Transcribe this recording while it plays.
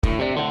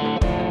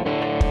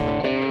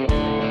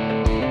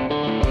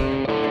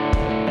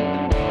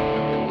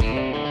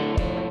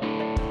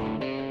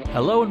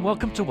Hello and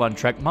welcome to One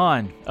Track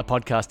Mind, a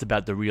podcast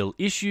about the real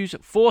issues,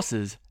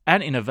 forces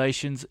and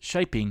innovations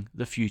shaping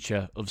the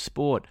future of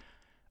sport.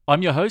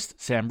 I'm your host,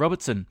 Sam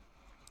Robertson.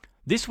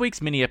 This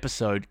week's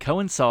mini-episode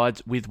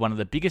coincides with one of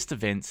the biggest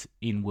events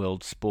in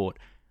world sport,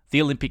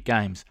 the Olympic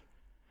Games.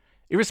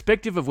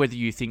 Irrespective of whether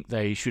you think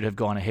they should have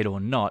gone ahead or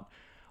not,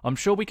 I'm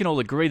sure we can all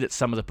agree that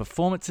some of the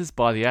performances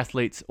by the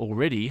athletes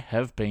already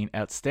have been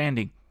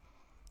outstanding.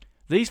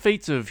 These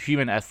feats of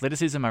human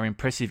athleticism are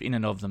impressive in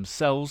and of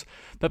themselves,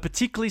 but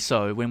particularly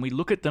so when we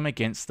look at them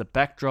against the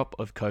backdrop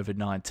of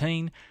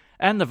COVID-19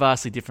 and the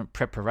vastly different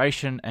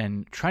preparation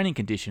and training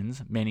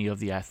conditions many of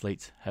the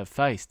athletes have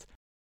faced.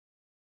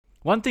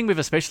 One thing we've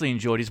especially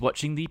enjoyed is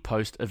watching the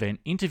post-event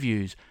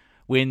interviews,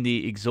 when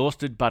the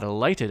exhausted but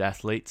elated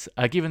athletes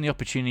are given the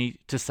opportunity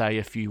to say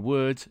a few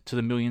words to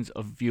the millions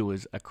of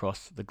viewers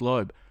across the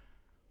globe.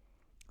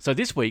 So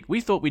this week,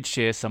 we thought we'd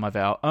share some of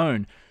our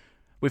own.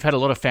 We've had a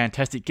lot of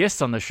fantastic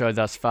guests on the show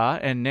thus far,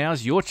 and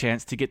now's your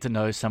chance to get to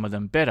know some of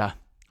them better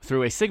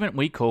through a segment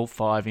we call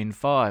 5 in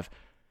 5.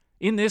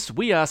 In this,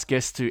 we ask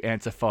guests to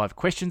answer 5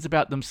 questions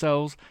about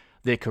themselves,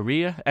 their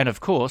career, and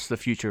of course, the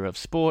future of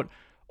sport,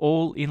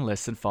 all in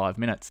less than 5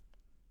 minutes.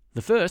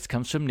 The first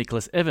comes from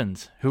Nicholas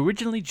Evans, who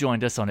originally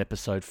joined us on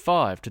episode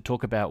 5 to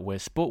talk about where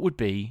sport would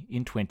be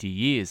in 20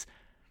 years.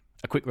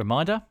 A quick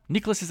reminder,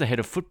 Nicholas is the head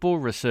of football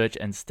research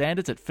and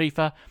standards at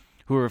FIFA,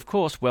 who are of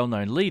course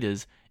well-known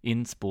leaders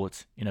in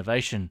sports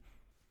innovation.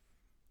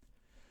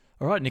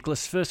 All right,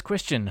 Nicholas, first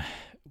question.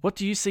 What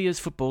do you see as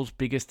football's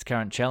biggest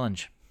current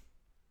challenge?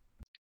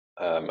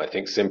 I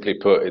think simply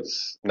put,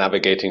 it's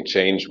navigating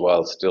change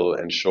while still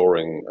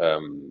ensuring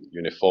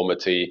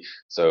uniformity.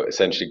 So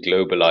essentially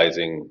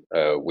globalizing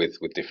with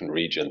different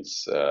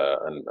regions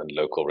and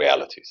local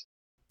realities.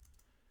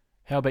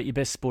 How about your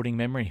best sporting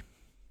memory?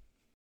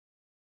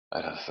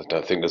 I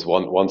don't think there's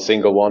one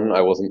single one. I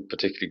wasn't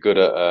particularly good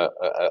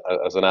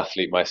as an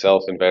athlete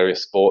myself in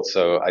various sports.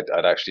 So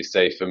I'd actually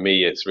say for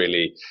me, it's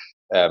really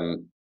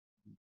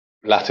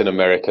Latin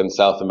American,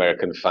 South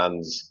American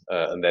fans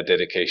and their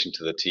dedication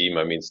to the team.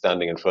 I mean,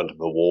 standing in front of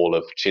a wall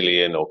of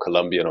Chilean or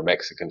Colombian or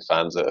Mexican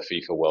fans at a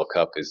FIFA World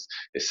Cup is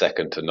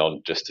second to none,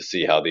 just to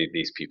see how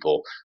these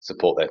people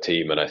support their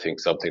team. And I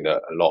think something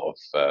that a lot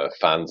of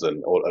fans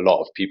and a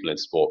lot of people in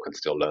sport can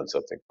still learn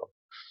something from.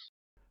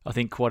 I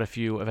think quite a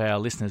few of our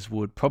listeners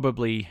would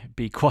probably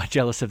be quite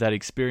jealous of that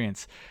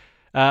experience.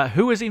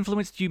 Who has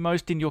influenced you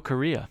most in your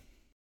career?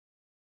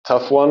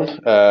 Tough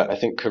one. I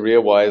think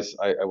career-wise,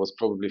 I was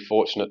probably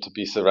fortunate to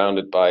be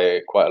surrounded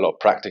by quite a lot of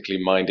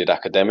practically minded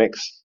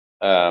academics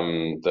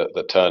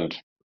that turned,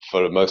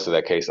 for most of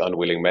their case,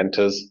 unwilling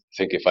mentors. I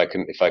think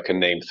if I can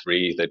name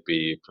 3, they'd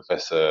be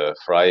Professor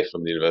Frey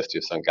from the University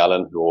of St.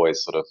 Gallen, who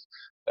always sort of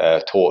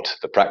taught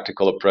the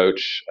practical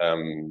approach.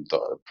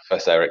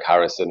 Professor Eric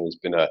Harrison, who's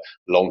been a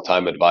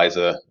long-time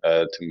advisor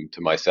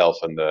to myself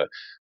and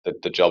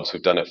the jobs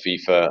we've done at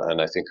FIFA, and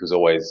I think who's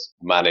always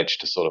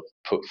managed to sort of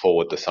put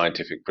forward the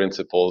scientific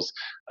principles.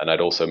 And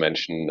I'd also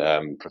mention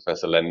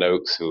Professor Len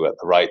Noakes, who at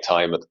the right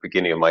time, at the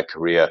beginning of my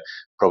career,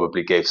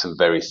 probably gave some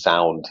very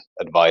sound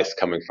advice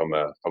coming from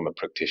a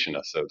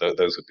practitioner. So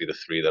those would be the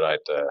 3 that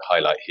I'd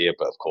highlight here.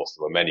 But of course,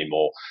 there were many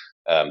more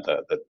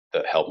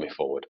that helped me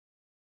forward.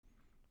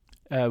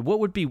 What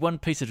would be one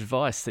piece of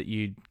advice that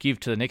you'd give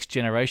to the next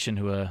generation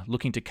who are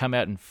looking to come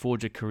out and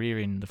forge a career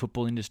in the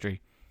football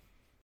industry?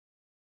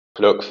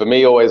 Look, for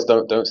me, always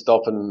don't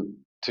stop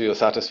until you're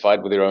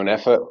satisfied with your own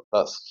effort.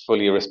 That's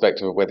fully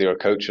irrespective of whether you're a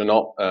coach or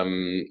not.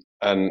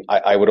 And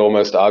I would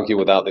almost argue,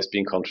 without this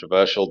being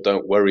controversial,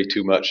 don't worry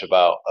too much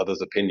about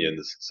others'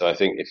 opinions. So I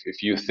think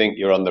if you think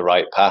you're on the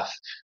right path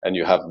and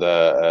you have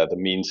the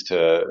means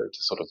to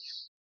sort of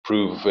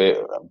prove it,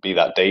 be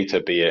that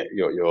data, be it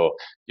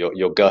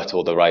your gut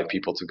or the right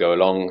people to go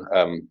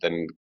along,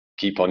 then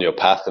keep on your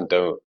path and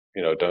don't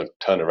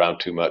turn around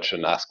too much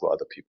and ask what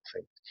other people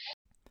think.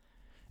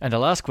 And the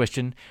last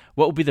question,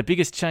 what will be the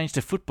biggest change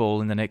to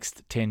football in the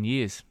next 10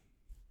 years?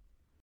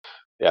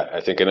 Yeah, I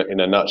think in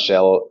a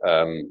nutshell,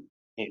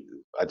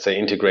 I'd say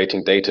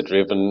integrating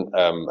data-driven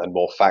and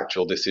more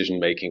factual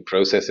decision-making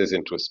processes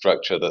into a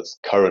structure that's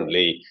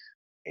currently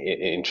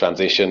in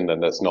transition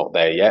and that's not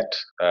there yet.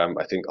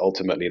 I think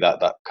ultimately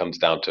that comes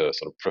down to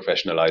sort of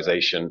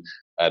professionalization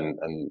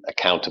and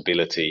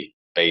accountability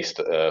based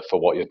for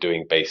what you're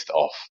doing based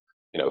off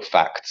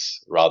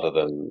facts rather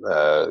than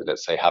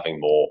let's say having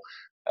more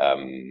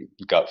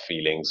gut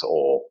feelings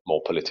or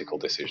more political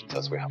decisions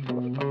as we have.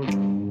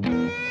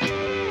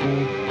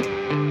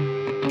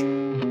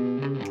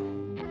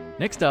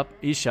 Next up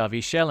is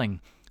Xavi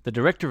Schelling, the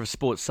Director of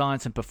Sports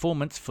Science and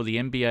Performance for the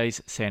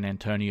NBA's San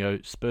Antonio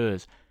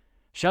Spurs.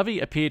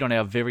 Xavi appeared on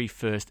our very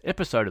first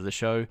episode of the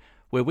show,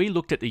 where we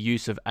looked at the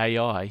use of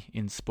AI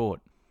in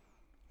sport.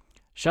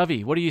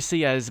 Xavi, what do you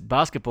see as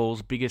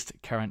basketball's biggest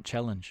current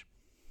challenge?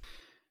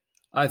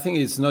 I think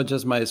it's not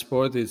just my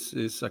sport,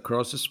 it's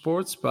across the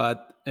sports,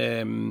 but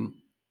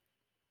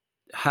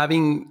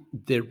having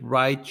the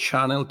right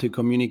channel to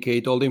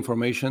communicate all the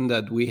information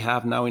that we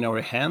have now in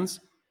our hands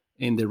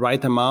in the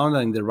right amount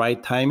and the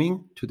right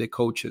timing to the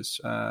coaches.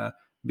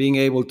 being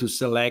able to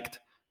select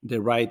the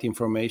right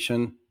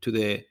information to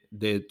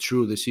the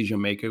true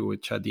decision maker,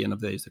 which at the end of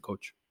the day is the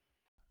coach.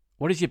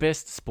 What is your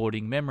best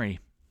sporting memory?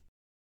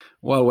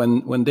 Well,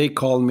 when they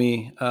called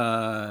me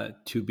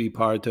to be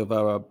part of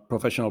our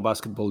professional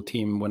basketball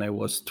team when I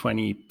was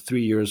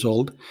 23 years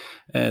old,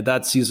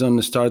 that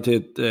season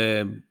started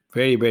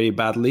very, very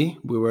badly.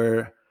 We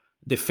were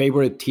the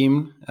favorite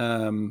team,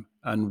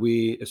 and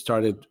we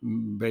started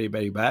very,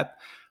 very bad.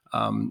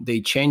 They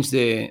changed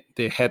the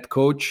head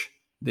coach.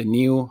 The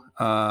new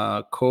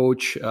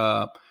coach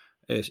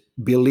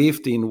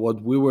believed in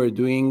what we were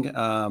doing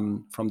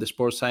from the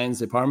sports science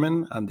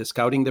department and the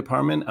scouting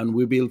department, and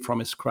we built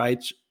from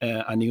scratch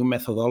a new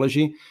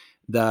methodology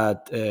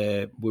that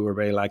we were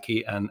very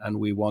lucky, and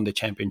we won the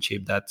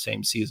championship that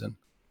same season.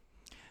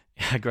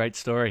 A great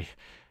story.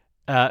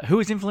 Who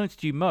has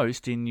influenced you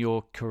most in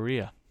your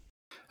career?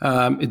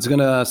 It's going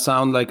to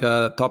sound like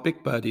a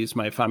topic, but it's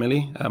my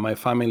family. My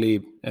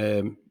family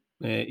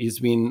has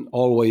been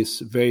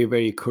always very,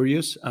 very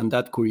curious, and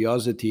that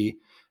curiosity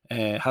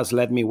has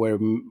led me where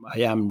I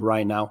am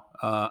right now.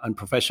 And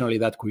professionally,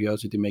 that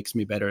curiosity makes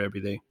me better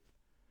every day.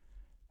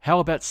 How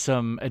about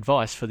some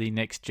advice for the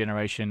next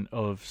generation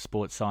of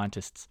sports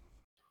scientists?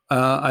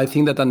 I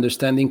think that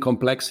understanding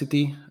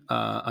complexity,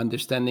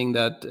 understanding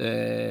that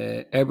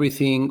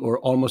everything or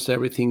almost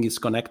everything is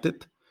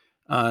connected,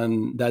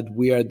 and that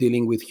we are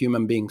dealing with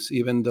human beings.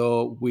 Even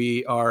though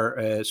we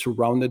are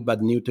surrounded by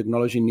new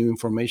technology, new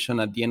information,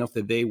 at the end of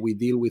the day, we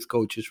deal with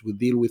coaches, we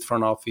deal with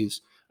front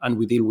office, and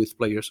we deal with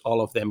players,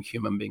 all of them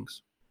human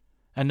beings.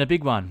 And the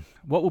big one,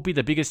 what will be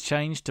the biggest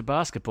change to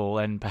basketball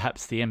and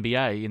perhaps the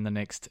NBA in the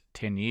next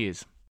 10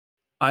 years?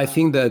 I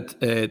think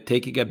that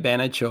taking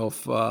advantage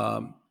of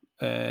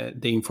the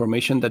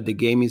information that the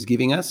game is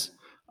giving us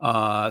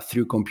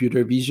through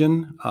computer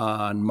vision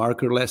and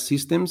markerless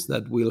systems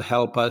that will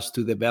help us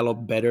to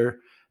develop better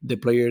the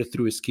player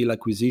through skill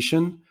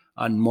acquisition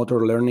and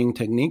motor learning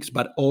techniques,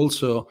 but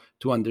also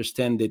to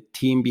understand the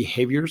team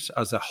behaviors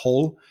as a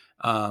whole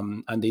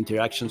and the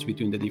interactions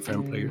between the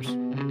different players.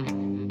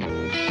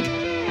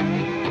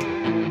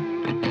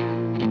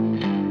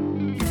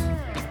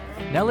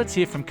 Now let's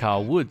hear from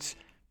Carl Woods.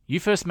 You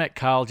first met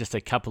Carl just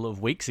a couple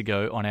of weeks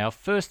ago on our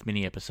first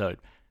mini-episode.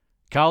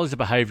 Carl is a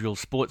behavioural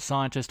sports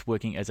scientist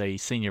working as a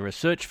senior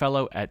research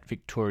fellow at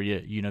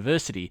Victoria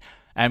University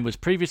and was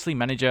previously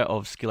manager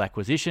of skill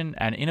acquisition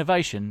and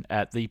innovation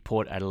at the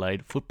Port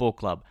Adelaide Football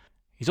Club.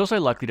 He's also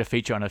likely to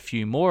feature on a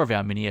few more of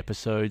our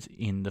mini-episodes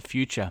in the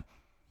future.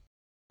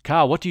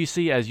 Carl, what do you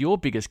see as your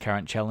biggest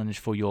current challenge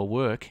for your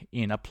work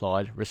in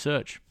applied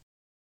research?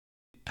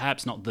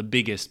 Perhaps not the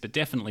biggest, but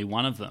definitely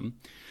one of them,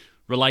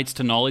 relates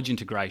to knowledge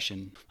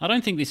integration. I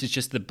don't think this is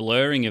just the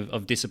blurring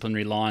of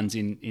disciplinary lines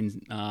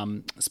in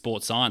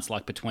sports science,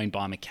 like between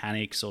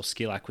biomechanics or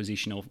skill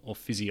acquisition or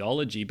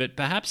physiology, but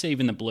perhaps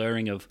even the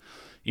blurring of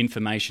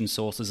information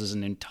sources as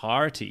an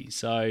entirety.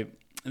 So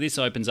this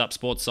opens up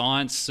sports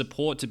science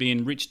support to be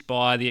enriched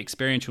by the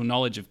experiential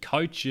knowledge of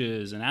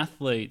coaches and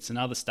athletes and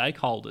other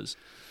stakeholders.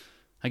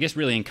 I guess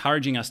really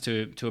encouraging us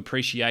to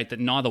appreciate that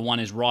neither one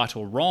is right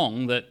or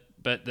wrong, but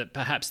that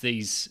perhaps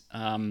these,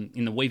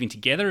 in the weaving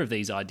together of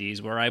these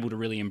ideas, we're able to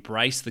really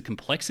embrace the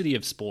complexity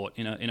of sport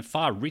in a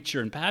far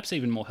richer and perhaps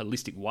even more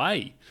holistic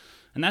way.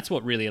 And that's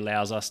what really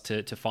allows us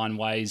to find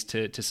ways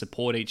to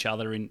support each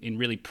other in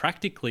really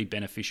practically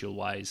beneficial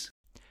ways.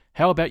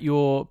 How about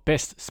your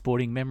best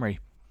sporting memory?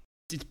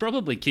 It's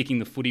probably kicking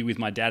the footy with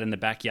my dad in the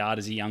backyard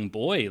as a young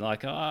boy.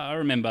 Like I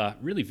remember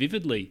really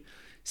vividly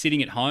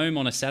sitting at home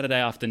on a Saturday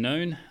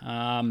afternoon,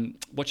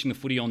 watching the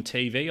footy on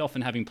TV,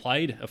 often having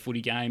played a footy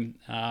game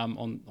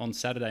on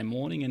Saturday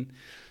morning,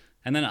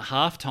 and then at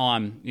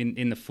halftime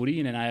in the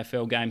footy in an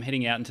AFL game,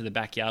 heading out into the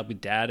backyard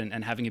with Dad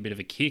and having a bit of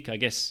a kick. I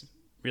guess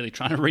really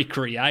trying to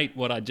recreate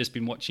what I'd just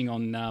been watching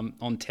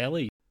on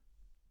telly.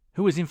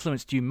 Who has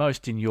influenced you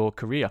most in your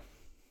career?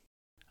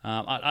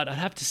 I'd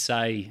have to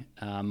say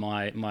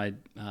my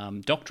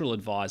doctoral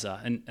advisor,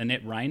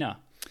 Annette Rayner.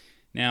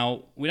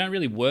 Now, we don't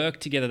really work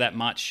together that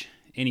much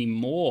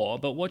anymore,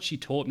 but what she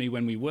taught me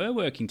when we were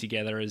working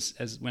together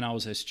as when I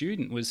was her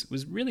student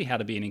was really how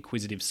to be an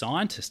inquisitive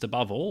scientist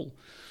above all.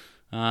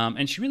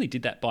 And she really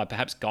did that by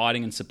perhaps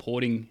guiding and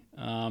supporting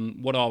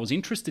what I was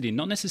interested in,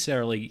 not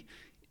necessarily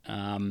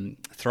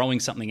throwing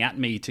something at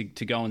me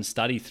to go and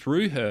study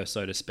through her,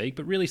 so to speak,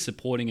 but really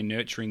supporting and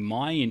nurturing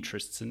my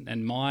interests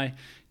and my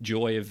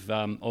joy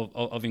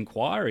of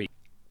inquiry.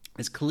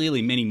 There's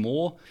clearly many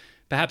more.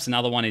 Perhaps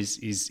another one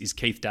is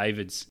Keith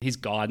Davids. His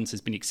guidance has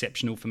been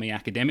exceptional for me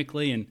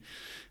academically, and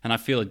I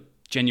feel a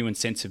genuine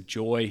sense of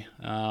joy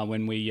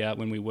when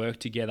we work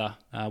together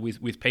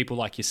with people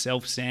like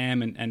yourself,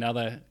 Sam, and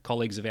other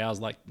colleagues of ours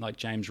like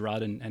James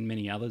Rudd and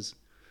many others.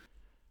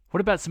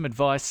 What about some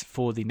advice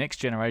for the next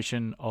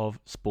generation of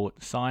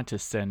sport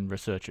scientists and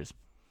researchers?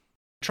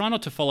 Try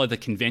not to follow the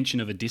convention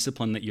of a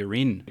discipline that you're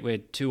in. We're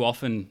too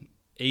often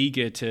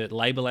eager to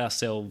label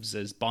ourselves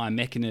as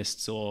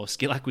biomechanists or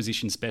skill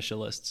acquisition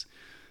specialists.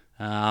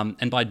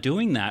 And by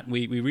doing that,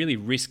 we really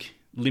risk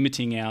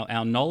limiting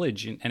our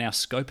knowledge and our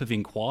scope of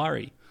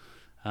inquiry.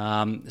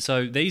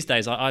 So these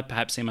days, I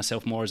perhaps see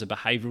myself more as a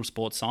behavioural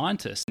sports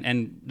scientist.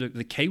 And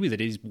the key with it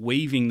is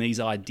weaving these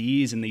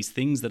ideas and these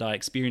things that I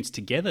experience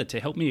together to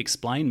help me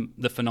explain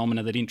the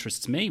phenomena that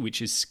interests me,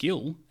 which is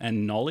skill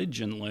and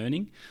knowledge and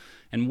learning,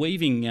 and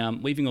weaving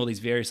all these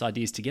various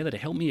ideas together to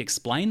help me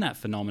explain that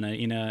phenomena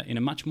in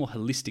a much more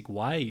holistic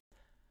way.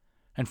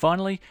 And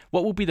finally,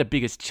 what will be the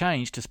biggest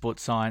change to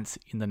sports science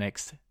in the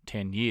next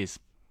 10 years?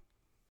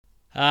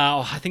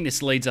 I think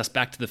this leads us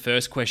back to the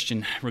first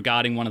question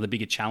regarding one of the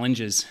bigger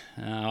challenges.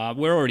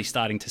 We're already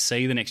starting to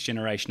see the next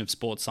generation of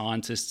sports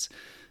scientists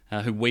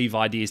who weave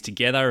ideas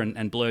together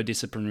and blur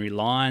disciplinary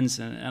lines.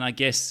 And I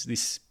guess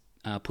this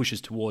pushes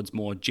towards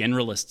more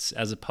generalists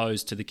as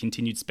opposed to the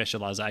continued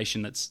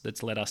specialisation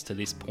that's led us to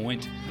this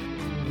point.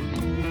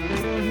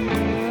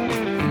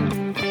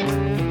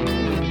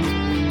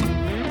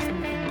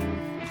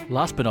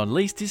 Last but not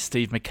least is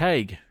Steve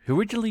McCaig, who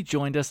originally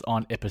joined us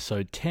on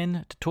episode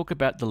 10 to talk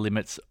about the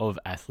limits of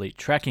athlete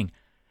tracking.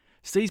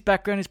 Steve's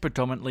background is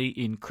predominantly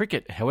in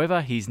cricket,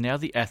 however, he's now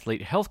the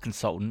athlete health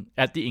consultant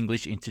at the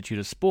English Institute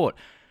of Sport,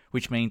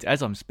 which means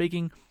as I'm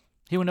speaking,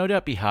 he will no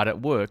doubt be hard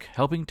at work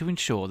helping to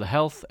ensure the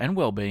health and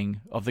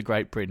well-being of the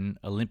Great Britain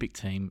Olympic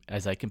team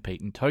as they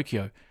compete in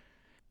Tokyo.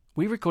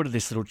 We recorded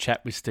this little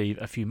chat with Steve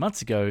a few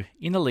months ago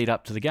in the lead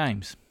up to the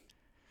Games.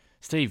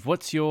 Steve,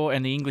 what's your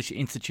and the English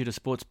Institute of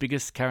Sport's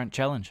biggest current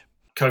challenge?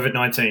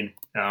 COVID-19.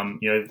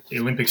 The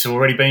Olympics have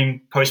already been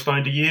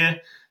postponed a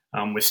year.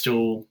 We're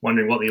still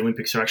wondering what the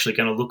Olympics are actually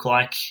going to look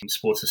like.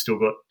 Sports have still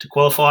got to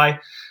qualify.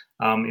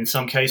 In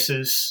some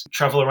cases,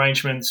 travel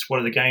arrangements,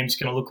 what are the games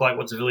going to look like?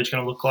 What's the village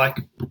going to look like?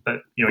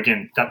 But,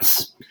 again,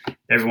 that's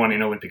everyone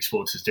in Olympic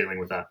sports is dealing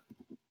with that.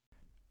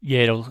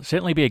 Yeah, it'll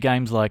certainly be a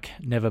games like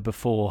never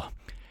before.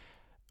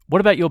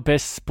 What about your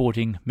best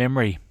sporting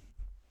memory?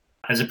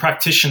 As a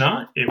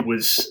practitioner, it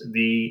was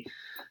the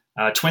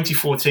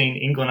 2014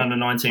 England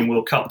Under-19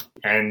 World Cup,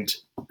 and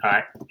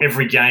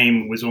every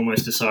game was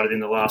almost decided in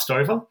the last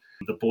over.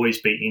 The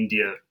boys beat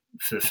India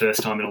for the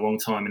first time in a long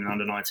time in an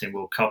Under-19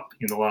 World Cup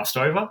in the last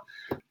over.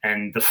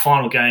 And the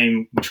final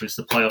game, which was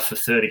the playoff for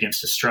third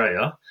against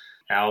Australia,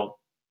 our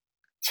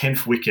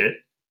 10th wicket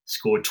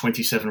scored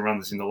 27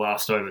 runs in the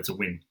last over to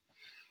win.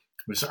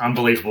 It was an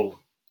unbelievable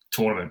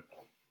tournament.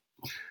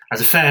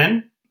 As a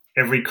fan,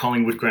 every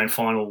Collingwood Grand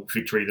Final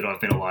victory that I've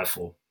been alive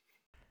for.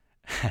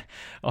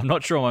 I'm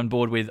not sure I'm on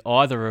board with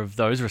either of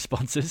those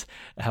responses.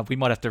 We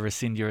might have to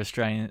rescind your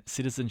Australian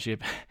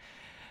citizenship.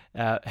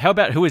 How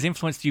about who has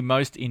influenced you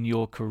most in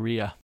your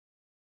career?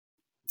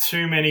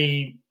 Too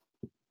many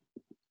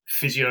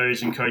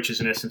physios and coaches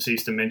and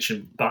SMCs to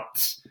mention, but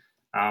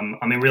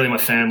really my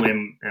family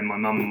and my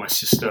mum and my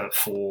sister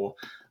for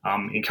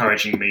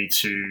encouraging me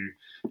to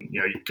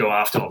go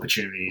after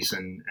opportunities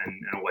and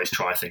always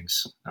try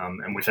things.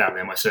 And without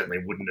them, I certainly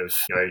wouldn't have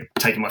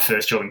taken my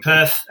first job in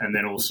Perth and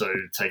then also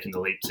taken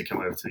the leap to come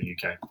over to the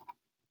UK.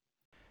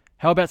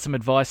 How about some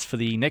advice for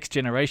the next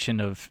generation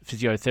of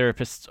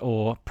physiotherapists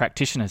or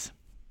practitioners?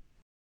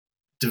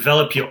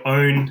 Develop your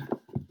own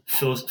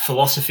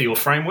philosophy or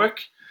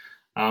framework,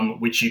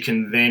 which you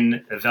can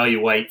then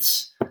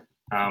evaluate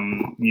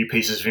new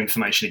pieces of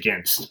information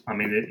against.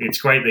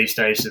 It's great these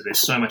days that there's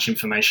so much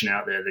information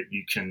out there that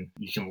you can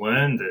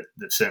learn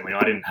that certainly I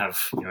didn't have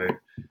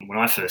when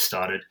I first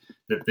started.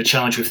 The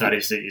challenge with that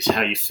is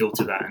how you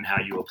filter that and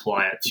how you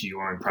apply it to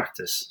your own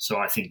practice. So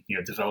I think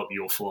develop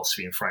your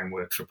philosophy and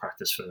framework for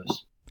practice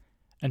first.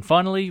 And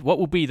finally, what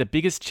will be the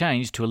biggest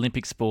change to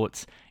Olympic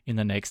sports in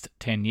the next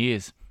 10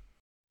 years?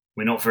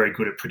 We're not very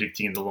good at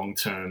predicting in the long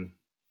term,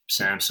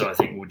 Sam, so I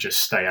think we'll just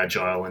stay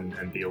agile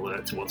and be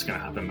alert to what's going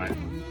to happen, mate.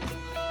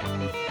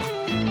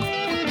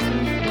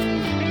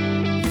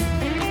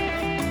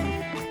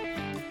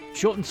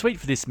 Short and sweet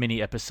for this mini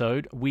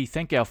episode, we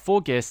thank our 4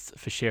 guests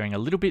for sharing a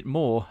little bit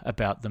more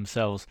about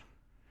themselves.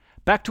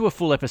 Back to a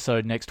full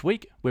episode next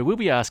week, where we'll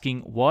be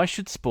asking why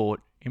should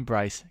sport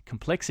embrace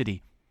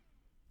complexity?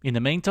 In the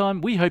meantime,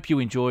 we hope you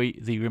enjoy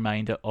the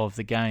remainder of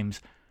the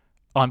Games.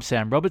 I'm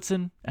Sam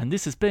Robertson, and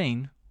this has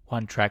been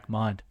One Track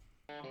Mind.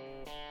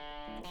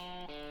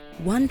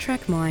 One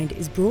Track Mind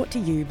is brought to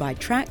you by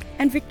Track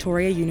and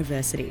Victoria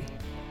University.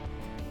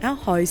 Our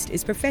host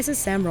is Professor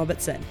Sam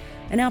Robertson,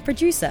 and our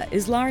producer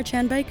is Lara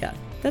Chan-Baker.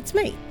 That's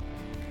me.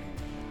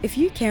 If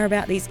you care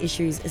about these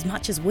issues as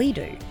much as we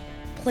do,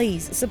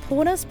 please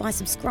support us by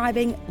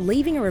subscribing,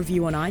 leaving a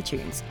review on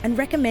iTunes, and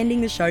recommending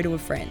the show to a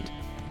friend.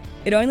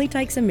 It only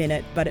takes a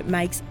minute, but it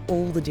makes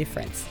all the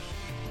difference.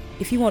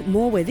 If you want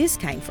more where this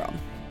came from,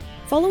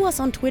 follow us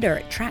on Twitter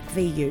at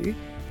TrackVU,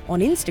 on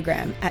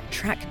Instagram at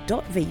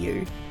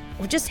track.vu,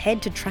 or just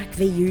head to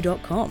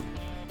trackvu.com.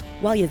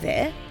 While you're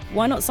there,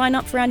 why not sign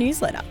up for our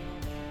newsletter?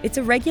 It's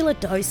a regular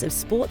dose of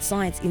sports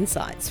science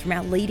insights from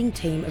our leading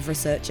team of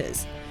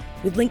researchers,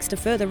 with links to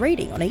further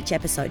reading on each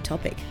episode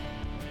topic.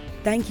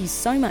 Thank you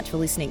so much for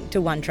listening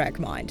to One Track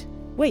Mind.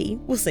 We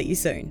will see you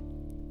soon.